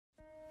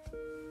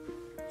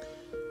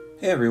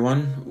Hey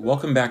everyone,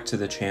 welcome back to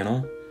the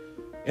channel.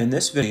 In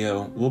this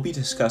video, we'll be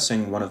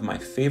discussing one of my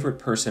favorite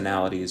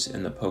personalities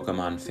in the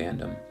Pokemon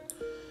fandom.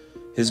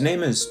 His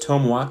name is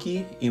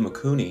Tomoaki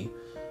Imakuni,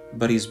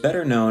 but he's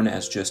better known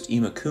as just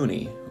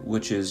Imakuni,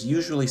 which is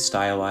usually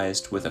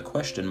stylized with a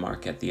question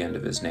mark at the end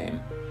of his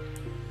name.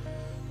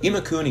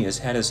 Imakuni has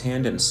had his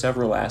hand in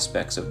several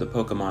aspects of the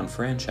Pokemon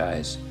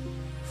franchise,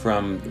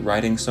 from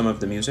writing some of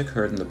the music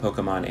heard in the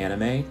Pokemon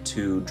anime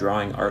to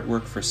drawing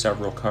artwork for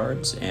several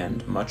cards,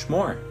 and much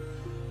more.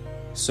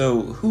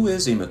 So, who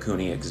is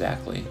Imakuni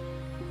exactly?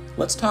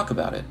 Let's talk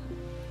about it.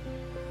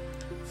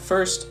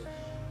 First,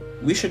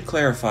 we should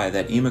clarify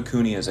that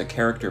Imakuni is a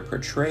character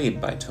portrayed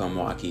by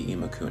Tomoaki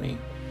Imakuni,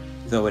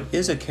 though it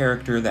is a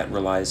character that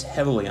relies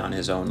heavily on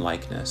his own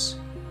likeness.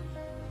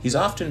 He's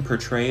often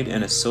portrayed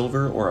in a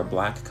silver or a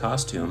black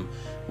costume,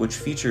 which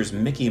features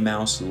Mickey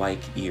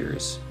Mouse-like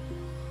ears.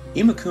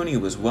 Imakuni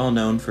was well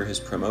known for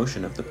his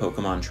promotion of the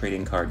Pokemon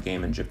trading card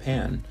game in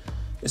Japan,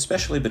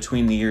 especially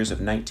between the years of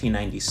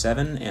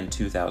 1997 and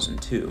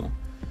 2002.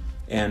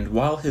 And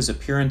while his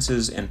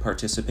appearances and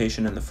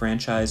participation in the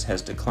franchise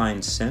has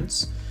declined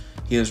since,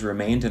 he has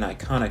remained an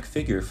iconic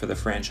figure for the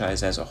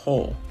franchise as a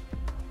whole.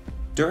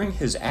 During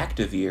his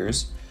active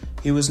years,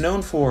 he was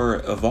known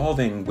for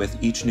evolving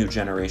with each new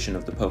generation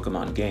of the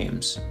Pokemon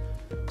games.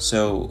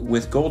 So,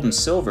 with Gold and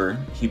Silver,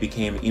 he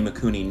became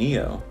Imakuni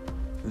Neo.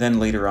 Then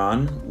later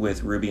on,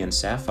 with Ruby and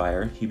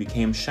Sapphire, he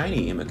became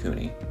Shiny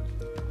Imakuni.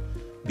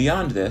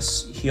 Beyond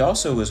this, he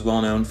also was well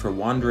known for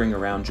wandering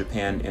around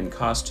Japan in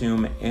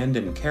costume and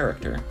in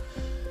character.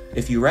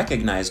 If you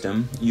recognized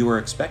him, you were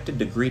expected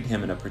to greet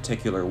him in a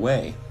particular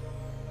way.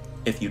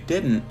 If you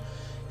didn't,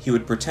 he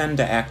would pretend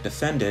to act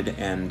offended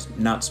and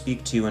not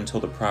speak to you until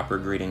the proper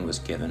greeting was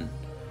given.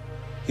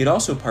 He'd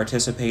also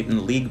participate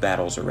in league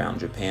battles around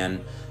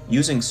Japan,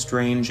 using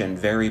strange and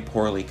very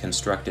poorly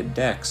constructed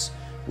decks,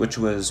 which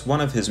was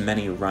one of his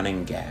many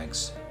running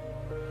gags.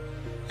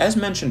 As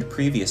mentioned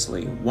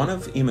previously, one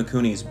of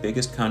Imakuni's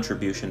biggest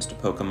contributions to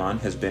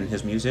Pokemon has been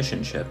his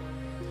musicianship.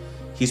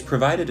 He's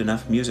provided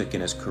enough music in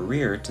his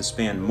career to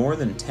span more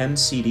than 10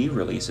 CD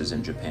releases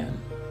in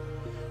Japan.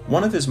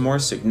 One of his more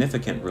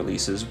significant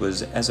releases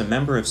was as a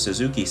member of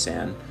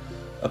Suzuki-san,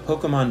 a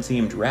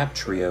Pokemon-themed rap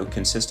trio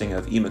consisting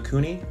of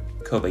Imakuni,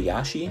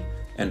 Kobayashi,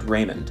 and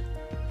Raymond.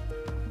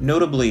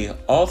 Notably,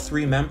 all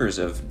three members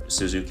of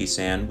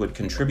Suzuki-san would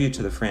contribute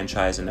to the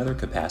franchise in other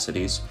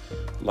capacities,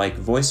 like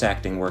voice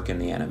acting work in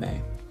the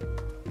anime.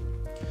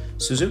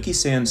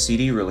 Suzuki-san's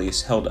CD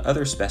release held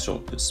other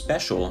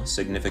special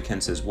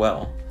significance as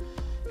well.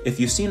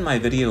 If you've seen my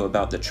video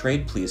about the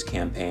Trade Please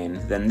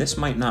campaign, then this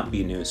might not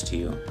be news to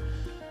you.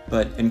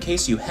 But in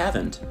case you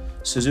haven't,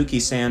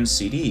 Suzuki-san's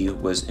CD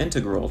was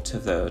integral to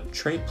the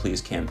Trade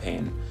Please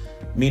campaign,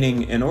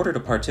 meaning in order to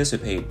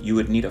participate, you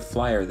would need a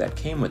flyer that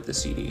came with the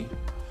CD.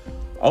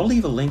 I'll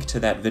leave a link to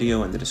that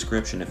video in the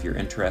description if you're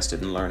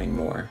interested in learning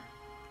more.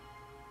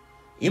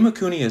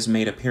 Imakuni has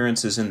made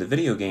appearances in the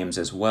video games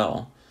as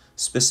well,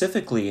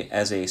 specifically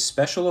as a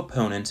special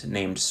opponent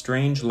named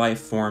Strange Life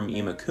Form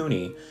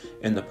Imakuni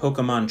in the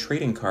Pokemon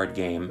trading card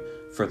game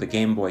for the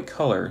Game Boy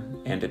Color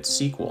and its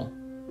sequel.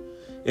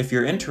 If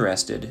you're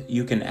interested,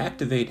 you can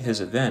activate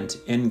his event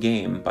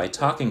in-game by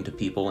talking to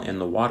people in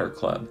the Water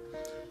Club.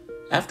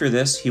 After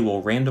this, he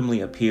will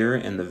randomly appear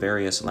in the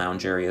various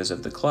lounge areas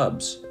of the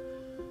clubs.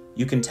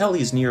 You can tell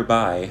he's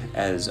nearby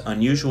as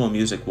unusual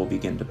music will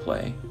begin to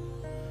play.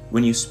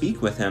 When you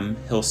speak with him,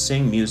 he'll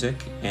sing music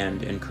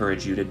and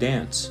encourage you to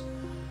dance.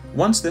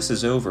 Once this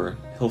is over,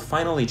 he'll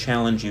finally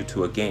challenge you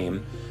to a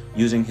game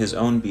using his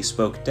own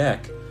bespoke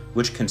deck,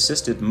 which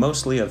consisted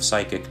mostly of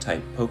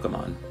Psychic-type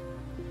Pokemon.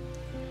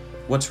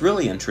 What's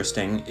really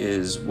interesting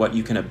is what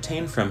you can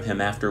obtain from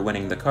him after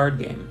winning the card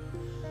game.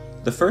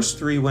 The first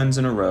 3 wins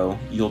in a row,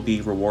 you'll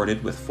be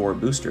rewarded with 4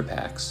 booster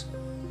packs.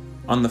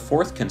 On the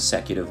 4th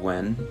consecutive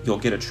win, you'll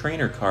get a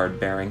trainer card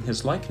bearing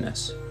his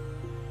likeness.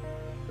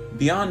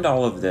 Beyond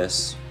all of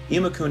this,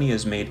 Imakuni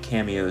has made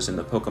cameos in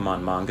the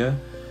Pokemon manga,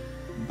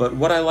 but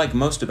what I like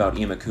most about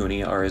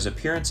Imakuni are his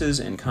appearances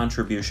and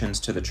contributions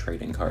to the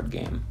trading card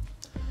game.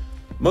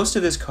 Most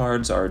of his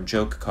cards are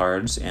joke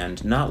cards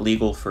and not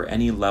legal for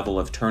any level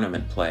of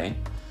tournament play,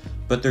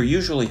 but they're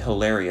usually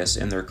hilarious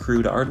in their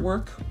crude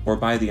artwork or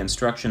by the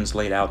instructions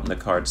laid out in the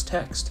card's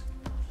text.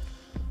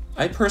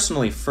 I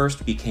personally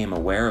first became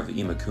aware of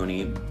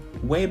Imakuni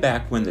way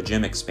back when the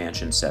gym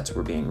expansion sets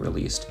were being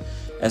released,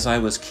 as I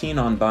was keen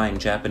on buying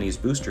Japanese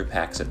booster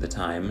packs at the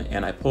time,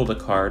 and I pulled a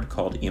card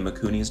called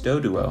Imakuni's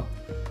Doduo.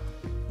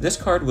 This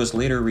card was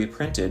later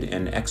reprinted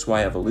in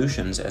XY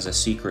Evolutions as a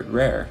secret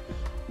rare,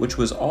 which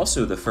was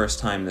also the first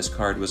time this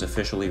card was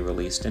officially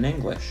released in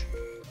English.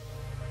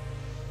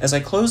 As I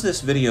close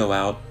this video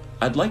out,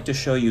 I'd like to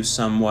show you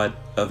somewhat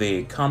of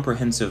a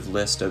comprehensive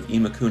list of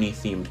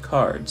Imakuni-themed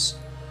cards.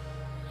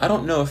 I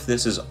don't know if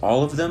this is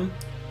all of them,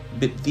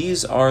 but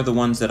these are the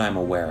ones that I'm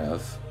aware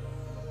of.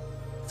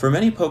 For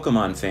many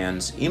Pokemon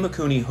fans,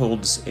 Imakuni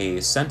holds a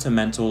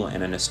sentimental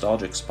and a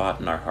nostalgic spot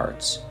in our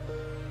hearts.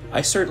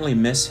 I certainly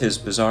miss his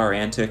bizarre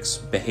antics,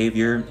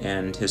 behavior,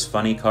 and his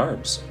funny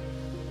cards.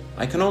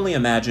 I can only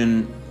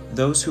imagine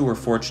those who were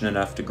fortunate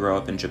enough to grow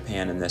up in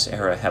Japan in this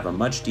era have a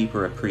much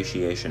deeper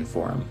appreciation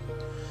for him.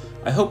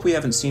 I hope we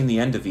haven't seen the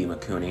end of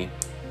Imakuni,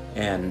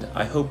 and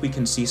I hope we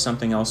can see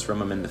something else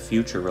from him in the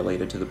future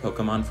related to the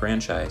Pokemon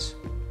franchise.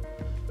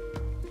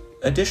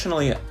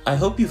 Additionally, I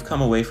hope you've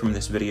come away from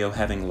this video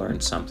having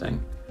learned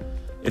something.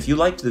 If you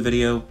liked the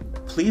video,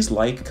 please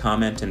like,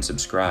 comment, and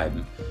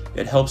subscribe.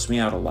 It helps me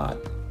out a lot.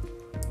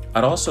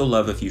 I'd also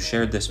love if you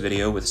shared this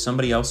video with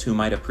somebody else who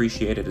might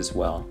appreciate it as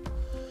well.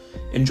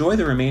 Enjoy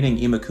the remaining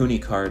Imakuni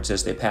cards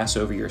as they pass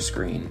over your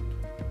screen.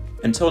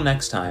 Until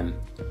next time,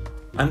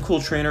 I'm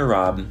Cool Trainer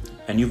Rob,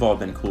 and you've all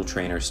been cool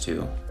trainers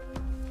too.